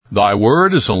Thy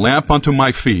word is a lamp unto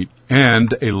my feet,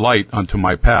 and a light unto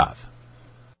my path.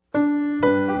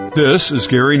 This is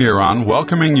Gary Neron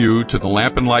welcoming you to the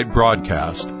Lamp and Light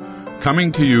broadcast,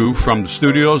 coming to you from the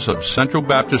studios of Central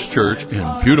Baptist Church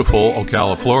in beautiful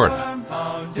Ocala,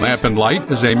 Florida. Lamp and Light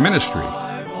is a ministry,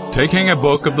 taking a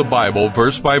book of the Bible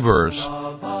verse by verse,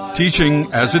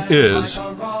 teaching as it is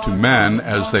to men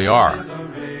as they are,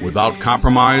 without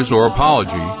compromise or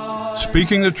apology,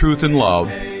 speaking the truth in love,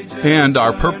 and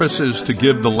our purpose is to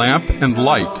give the lamp and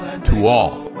light to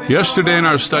all. Yesterday in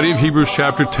our study of Hebrews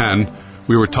chapter 10,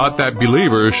 we were taught that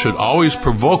believers should always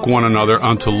provoke one another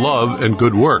unto love and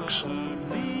good works.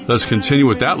 Let's continue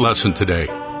with that lesson today.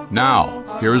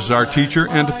 Now, here is our teacher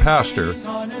and pastor,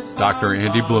 Dr.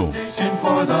 Andy Bloom.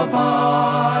 For the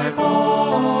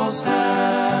Bible stands.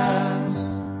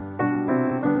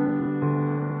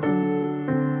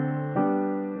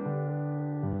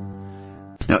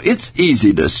 Now, it's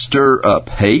easy to stir up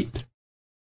hate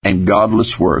and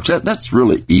godless works. That's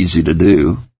really easy to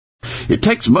do. It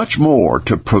takes much more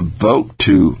to provoke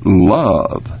to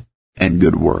love and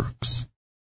good works.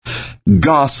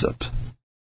 Gossip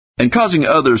and causing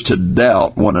others to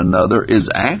doubt one another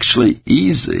is actually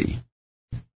easy.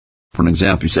 For an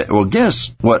example, you say, well,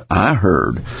 guess what I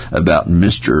heard about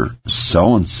Mr.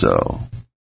 So-and-so?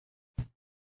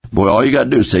 Boy, all you got to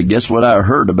do is say, guess what I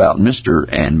heard about Mr.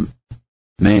 and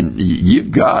man, you've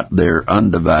got their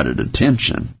undivided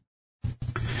attention.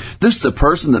 This is a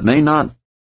person that may not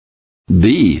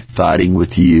be fighting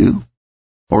with you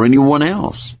or anyone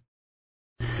else,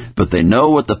 but they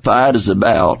know what the fight is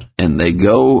about, and they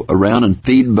go around and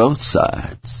feed both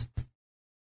sides.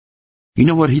 You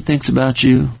know what he thinks about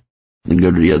you? Then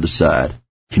go to the other side.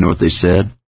 You know what they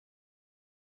said?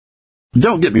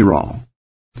 Don't get me wrong.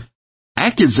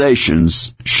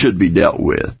 Accusations should be dealt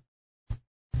with.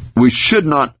 We should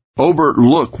not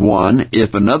overlook one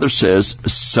if another says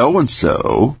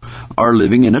so-and-so are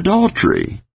living in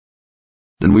adultery.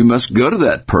 Then we must go to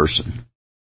that person.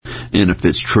 And if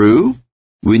it's true,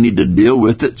 we need to deal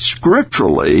with it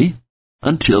scripturally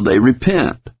until they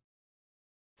repent.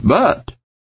 But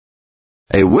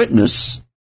a witness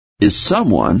is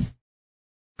someone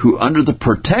who, under the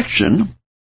protection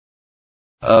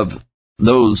of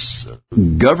those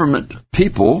government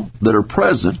people that are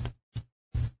present,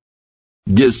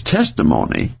 gives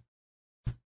testimony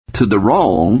to the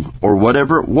wrong or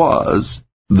whatever it was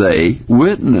they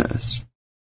witnessed.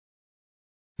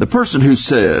 The person who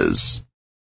says,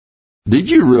 did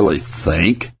you really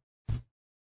think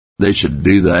they should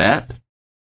do that?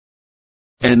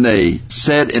 And they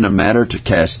said in a manner to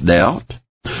cast doubt.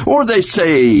 Or they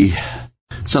say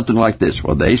something like this,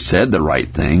 well, they said the right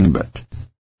thing, but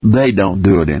they don't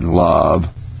do it in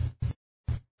love.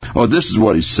 Oh, this is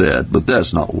what he said, but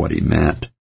that's not what he meant.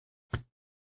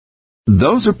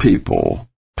 Those are people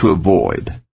to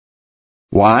avoid.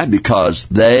 Why? Because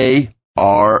they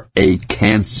are a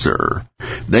cancer.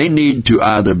 They need to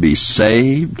either be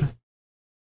saved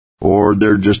or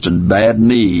they're just in bad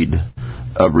need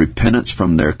of repentance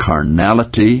from their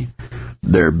carnality,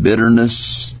 their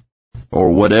bitterness,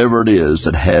 or whatever it is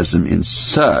that has them in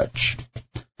such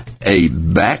a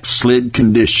backslid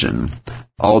condition,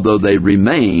 although they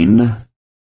remain,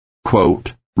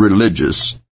 quote,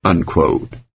 religious, unquote.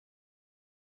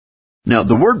 Now,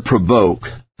 the word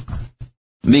provoke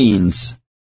means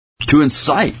to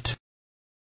incite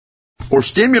or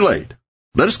stimulate.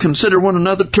 Let us consider one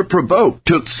another to provoke,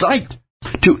 to excite,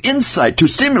 to incite, to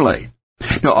stimulate.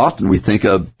 Now, often we think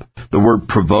of the word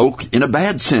provoke in a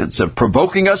bad sense, of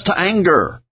provoking us to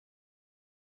anger.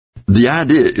 The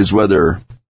idea is whether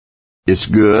it's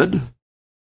good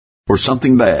or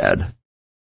something bad.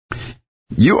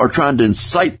 You are trying to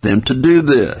incite them to do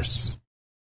this.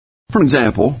 For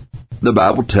example, the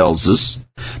Bible tells us,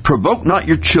 provoke not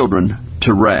your children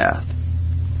to wrath.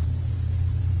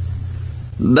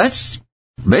 That's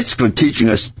basically teaching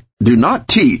us, do not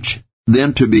teach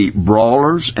them to be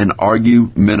brawlers and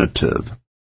argumentative.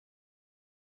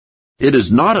 It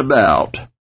is not about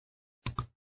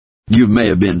you may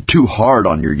have been too hard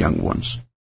on your young ones.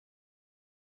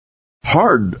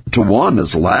 Hard to one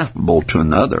is laughable to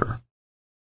another.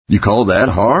 You call that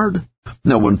hard?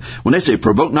 No, when they say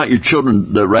provoke not your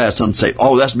children to wrath, some say,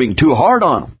 oh, that's being too hard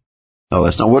on them. No,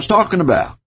 that's not what it's talking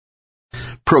about.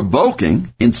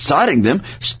 Provoking, inciting them,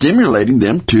 stimulating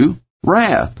them to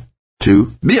wrath, to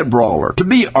be a brawler, to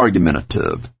be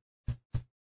argumentative,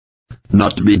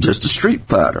 not to be just a street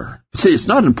fighter. See, it's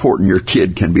not important your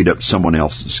kid can beat up someone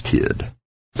else's kid.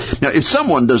 Now, if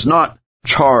someone does not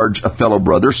charge a fellow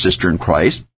brother or sister in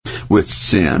Christ with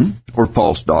sin or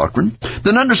false doctrine,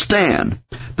 then understand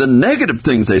the negative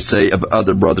things they say of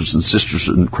other brothers and sisters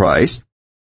in Christ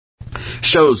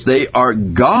shows they are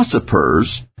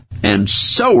gossipers and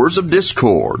sowers of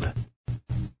discord.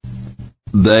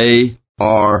 They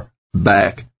are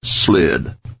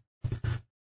backslid.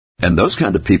 And those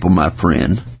kind of people, my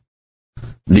friend,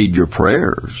 need your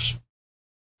prayers.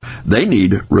 They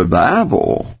need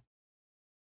revival,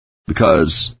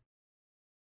 because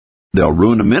they'll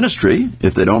ruin a ministry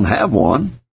if they don't have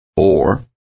one, or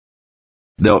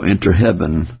they'll enter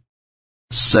heaven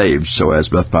saved so as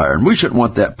by fire. And we shouldn't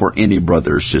want that for any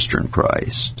brother or sister in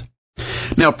Christ.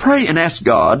 Now pray and ask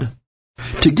God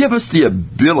to give us the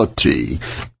ability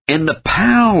and the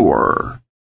power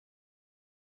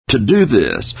to do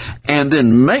this, and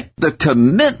then make the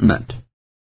commitment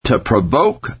to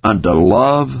provoke unto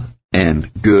love and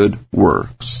good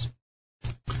works.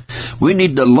 We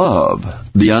need to love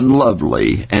the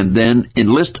unlovely and then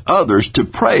enlist others to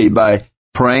pray by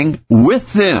praying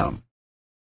with them.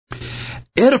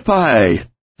 Edify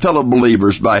fellow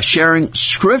believers by sharing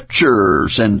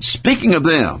scriptures and speaking of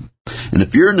them. And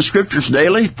if you're in the scriptures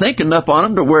daily, think enough on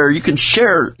them to where you can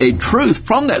share a truth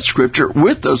from that scripture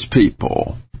with those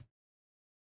people.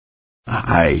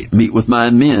 I meet with my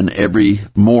men every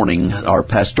morning, our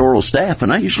pastoral staff,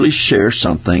 and I usually share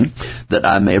something that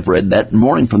I may have read that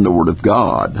morning from the Word of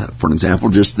God. For example,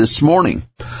 just this morning,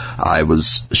 I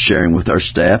was sharing with our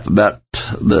staff about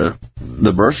the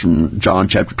verse from John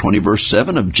chapter 20, verse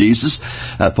 7 of Jesus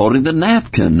folding the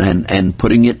napkin and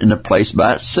putting it in a place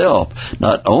by itself.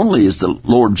 Not only is the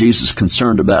Lord Jesus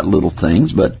concerned about little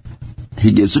things, but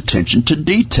He gives attention to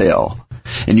detail.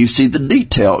 And you see the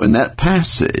detail in that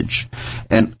passage.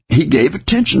 And He gave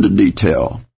attention to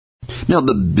detail. Now,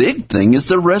 the big thing is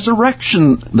the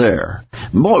resurrection there.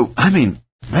 Boy,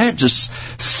 that just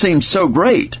seems so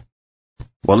great.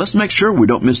 Well, let's make sure we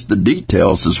don't miss the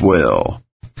details as well.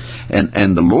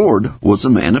 And the Lord was a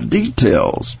man of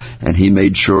details. And He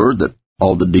made sure that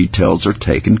all the details are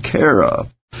taken care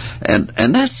of. And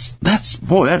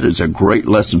that is a great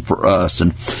lesson for us.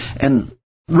 And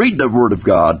read the Word of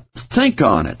God, think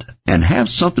on it, and have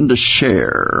something to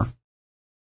share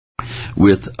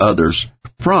with others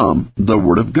from the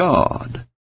Word of God.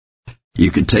 You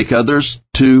can take others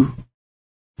to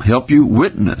help you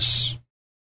witness,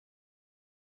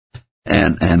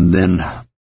 and then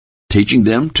teaching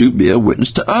them to be a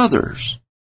witness to others.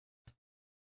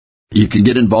 You can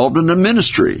get involved in a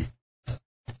ministry. It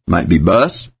might be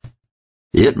bus,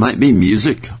 it might be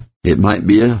music, it might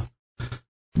be a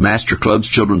Master Clubs,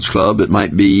 Children's Club. It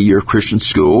might be your Christian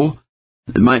school.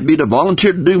 It might be to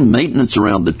volunteer to do maintenance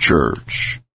around the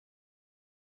church.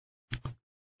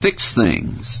 Fix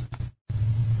things.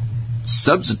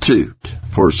 Substitute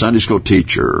for a Sunday school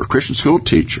teacher or a Christian school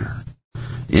teacher.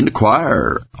 In the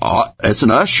choir, as an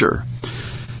usher.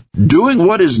 Doing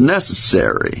what is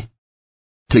necessary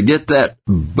to get that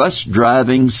bus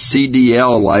driving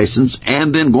CDL license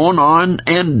and then going on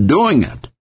and doing it.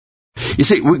 You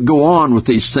see, we go on with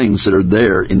these things that are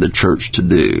there in the church to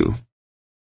do.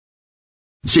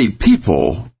 See,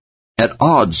 people at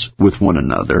odds with one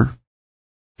another,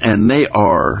 and they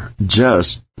are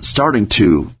just starting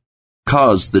to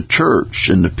cause the church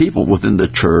and the people within the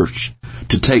church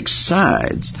to take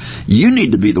sides. You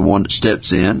need to be the one that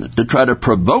steps in to try to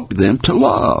provoke them to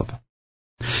love.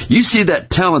 You see that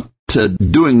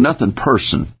talented doing nothing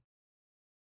person.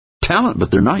 Talent, but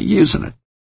they're not using it.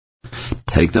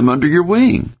 Take them under your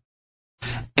wing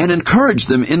and encourage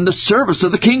them in the service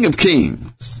of the King of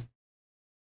Kings.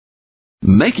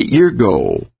 Make it your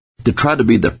goal to try to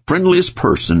be the friendliest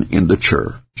person in the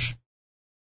church.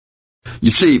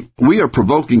 You see, we are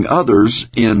provoking others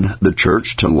in the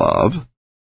church to love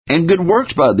and good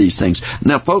works by these things.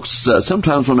 Now, folks,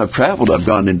 sometimes when I've traveled, I've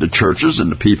gone into churches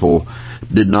and the people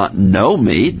did not know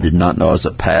me, did not know I was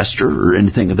a pastor or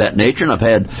anything of that nature, and I've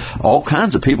had all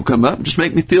kinds of people come up and just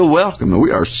make me feel welcome, and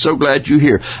we are so glad you're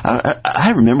here.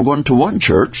 I remember going to one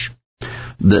church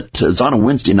that was on a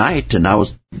Wednesday night, and I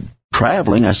was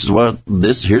traveling. I said, well,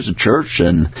 here's a church,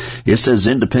 and it says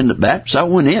Independent Baptist. I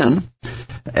went in,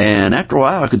 and after a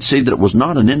while, I could see that it was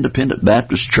not an Independent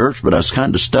Baptist church, but I was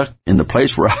kind of stuck in the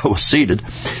place where I was seated.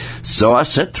 So I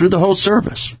sat through the whole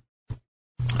service.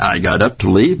 I got up to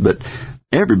leave, but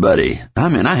everybody,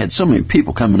 I had so many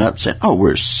people coming up saying, oh,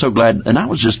 we're so glad. And I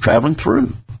was just traveling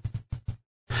through.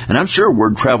 And I'm sure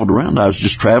word traveled around. I was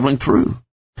just traveling through.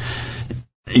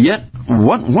 Yet,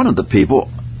 one of the people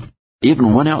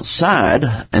even went outside,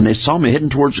 and they saw me heading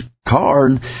towards the car,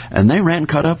 and they ran and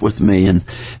caught up with me. And,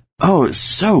 oh, it's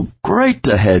so great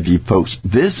to have you folks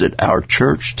visit our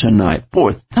church tonight.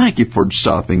 Boy, thank you for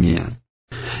stopping in.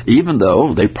 even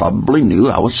though they probably knew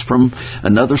I was from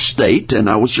another state and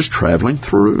I was just traveling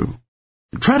through.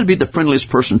 Try to be the friendliest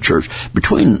person in church,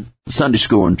 between Sunday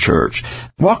school and church.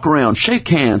 Walk around, shake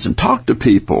hands, and talk to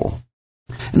people.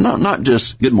 And not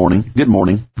just good morning, good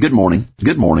morning, good morning,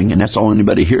 good morning, and that's all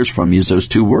anybody hears from you is those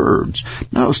two words.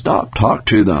 No, stop, talk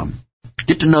to them.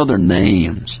 Get to know their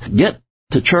names. Get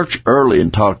to church early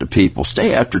and talk to people.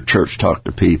 Stay after church, talk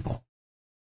to people.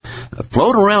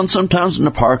 Float around sometimes in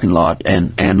the parking lot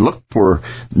and look for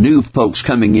new folks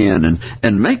coming in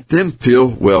and make them feel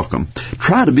welcome.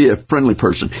 Try to be a friendly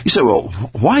person. You say, well,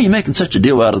 why are you making such a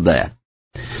deal out of that?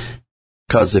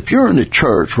 Because if you're in a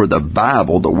church where the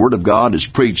Bible, the Word of God, is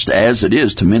preached as it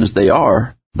is to men as they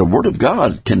are, the Word of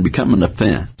God can become an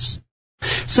offense.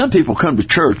 Some people come to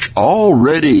church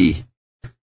already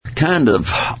kind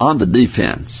of on the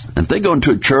defense. If they go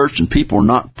into a church and people are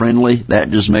not friendly,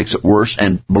 that just makes it worse.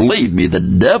 And believe me, the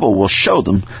devil will show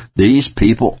them these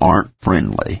people aren't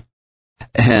friendly.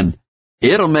 And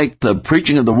it'll make the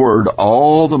preaching of the Word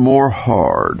all the more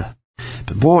hard.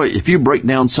 But boy, if you break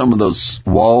down some of those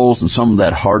walls and some of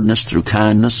that hardness through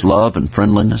kindness, love, and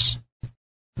friendliness,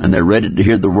 and they're ready to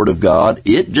hear the Word of God,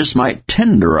 it just might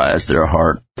tenderize their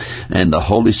heart. And the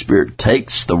Holy Spirit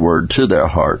takes the Word to their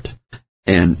heart,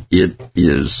 and it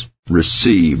is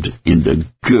received into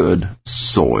good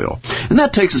soil. And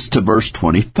that takes us to verse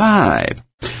 25,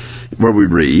 where we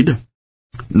read,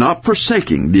 not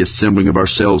forsaking the assembling of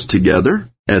ourselves together,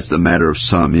 as the matter of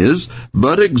some is,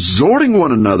 but exhorting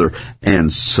one another,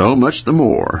 and so much the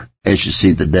more, as you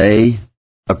see the day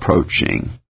approaching.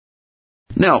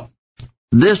 Now,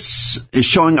 this is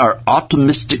showing our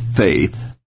optimistic faith,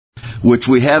 which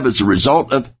we have as a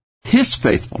result of His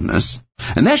faithfulness,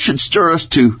 and that should stir us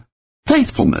to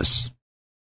faithfulness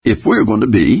if we're going to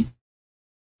be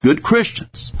good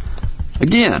Christians.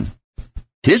 Again,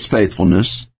 His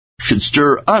faithfulness should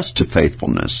stir us to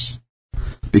faithfulness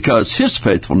because His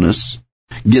faithfulness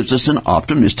gives us an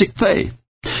optimistic faith.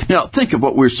 Now, think of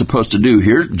what we're supposed to do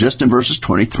here just in verses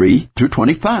 23 through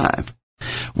 25.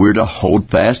 We're to hold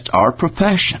fast our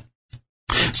profession.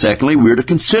 Secondly, we're to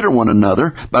consider one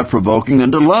another by provoking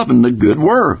unto love and the good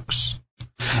works.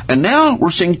 And now we're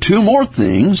seeing two more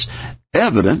things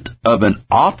evident of an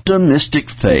optimistic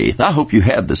faith. I hope you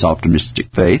have this optimistic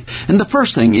faith. And the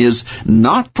first thing is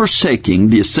not forsaking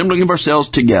the assembling of ourselves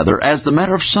together, as the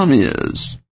matter of some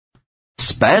is.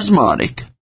 Spasmodic,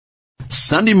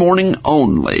 Sunday morning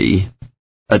only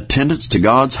attendance to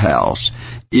God's house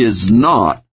is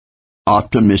not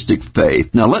optimistic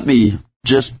faith. Now let me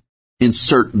just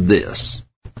insert this.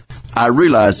 I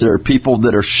realize there are people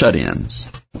that are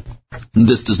shut-ins.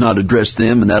 This does not address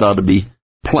them, and that ought to be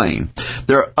plain.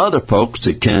 There are other folks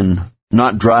that can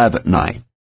not drive at night.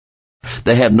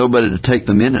 They have nobody to take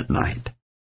them in at night.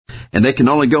 And they can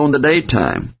only go in the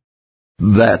daytime.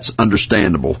 That's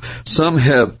understandable. Some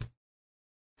have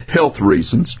health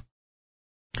reasons,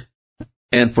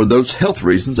 and for those health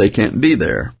reasons, they can't be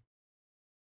there.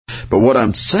 But what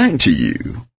I'm saying to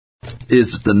you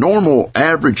is that the normal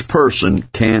average person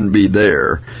can be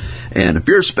there. And if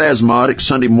you're spasmodic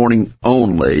Sunday morning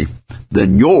only,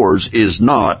 then yours is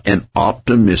not an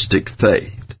optimistic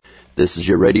faith. This is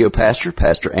your radio pastor,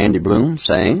 Pastor Andy Bloom,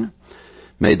 saying,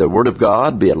 may the Word of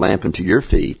God be a lamp unto your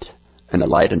feet and a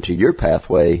light unto your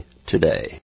pathway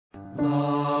today.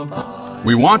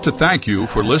 We want to thank you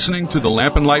for listening to the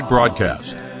Lamp and Light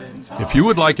broadcast. If you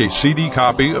would like a CD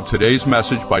copy of today's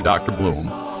message by Dr.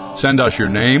 Bloom, send us your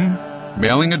name,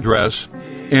 mailing address,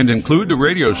 and include the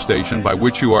radio station by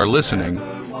which you are listening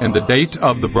and the date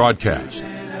of the broadcast.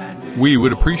 We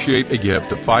would appreciate a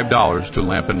gift of $5 to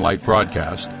Lamp and Light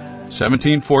Broadcast,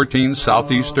 1714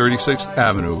 Southeast 36th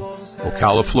Avenue,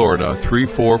 Ocala, Florida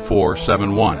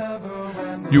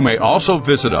 34471. You may also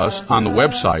visit us on the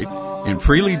website and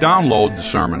freely download the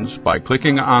sermons by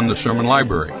clicking on the sermon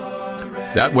library.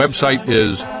 That website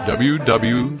is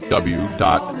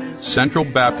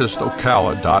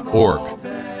www.centralbaptistocala.org.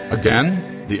 Again,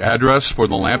 the address for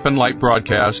the Lamp and Light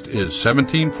broadcast is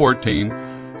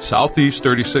 1714 Southeast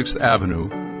 36th Avenue,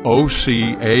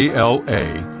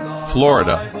 Ocala,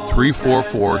 Florida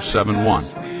 34471.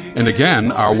 And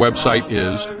again, our website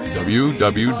is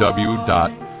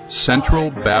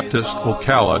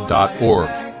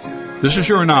www.centralbaptistocala.org. This is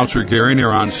your announcer, Gary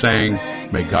Neron, saying,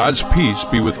 may God's peace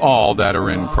be with all that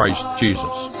are in Christ Jesus.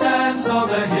 Stand so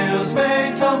the hills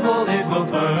may tumble, it will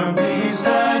firmly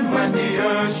stand when the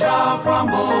earth shall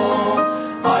crumble.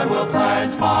 I will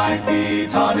plant my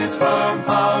feet on its firm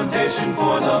foundation,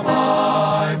 for the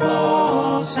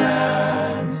Bible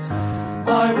stands.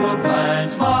 I will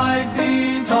plant my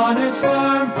feet on its firm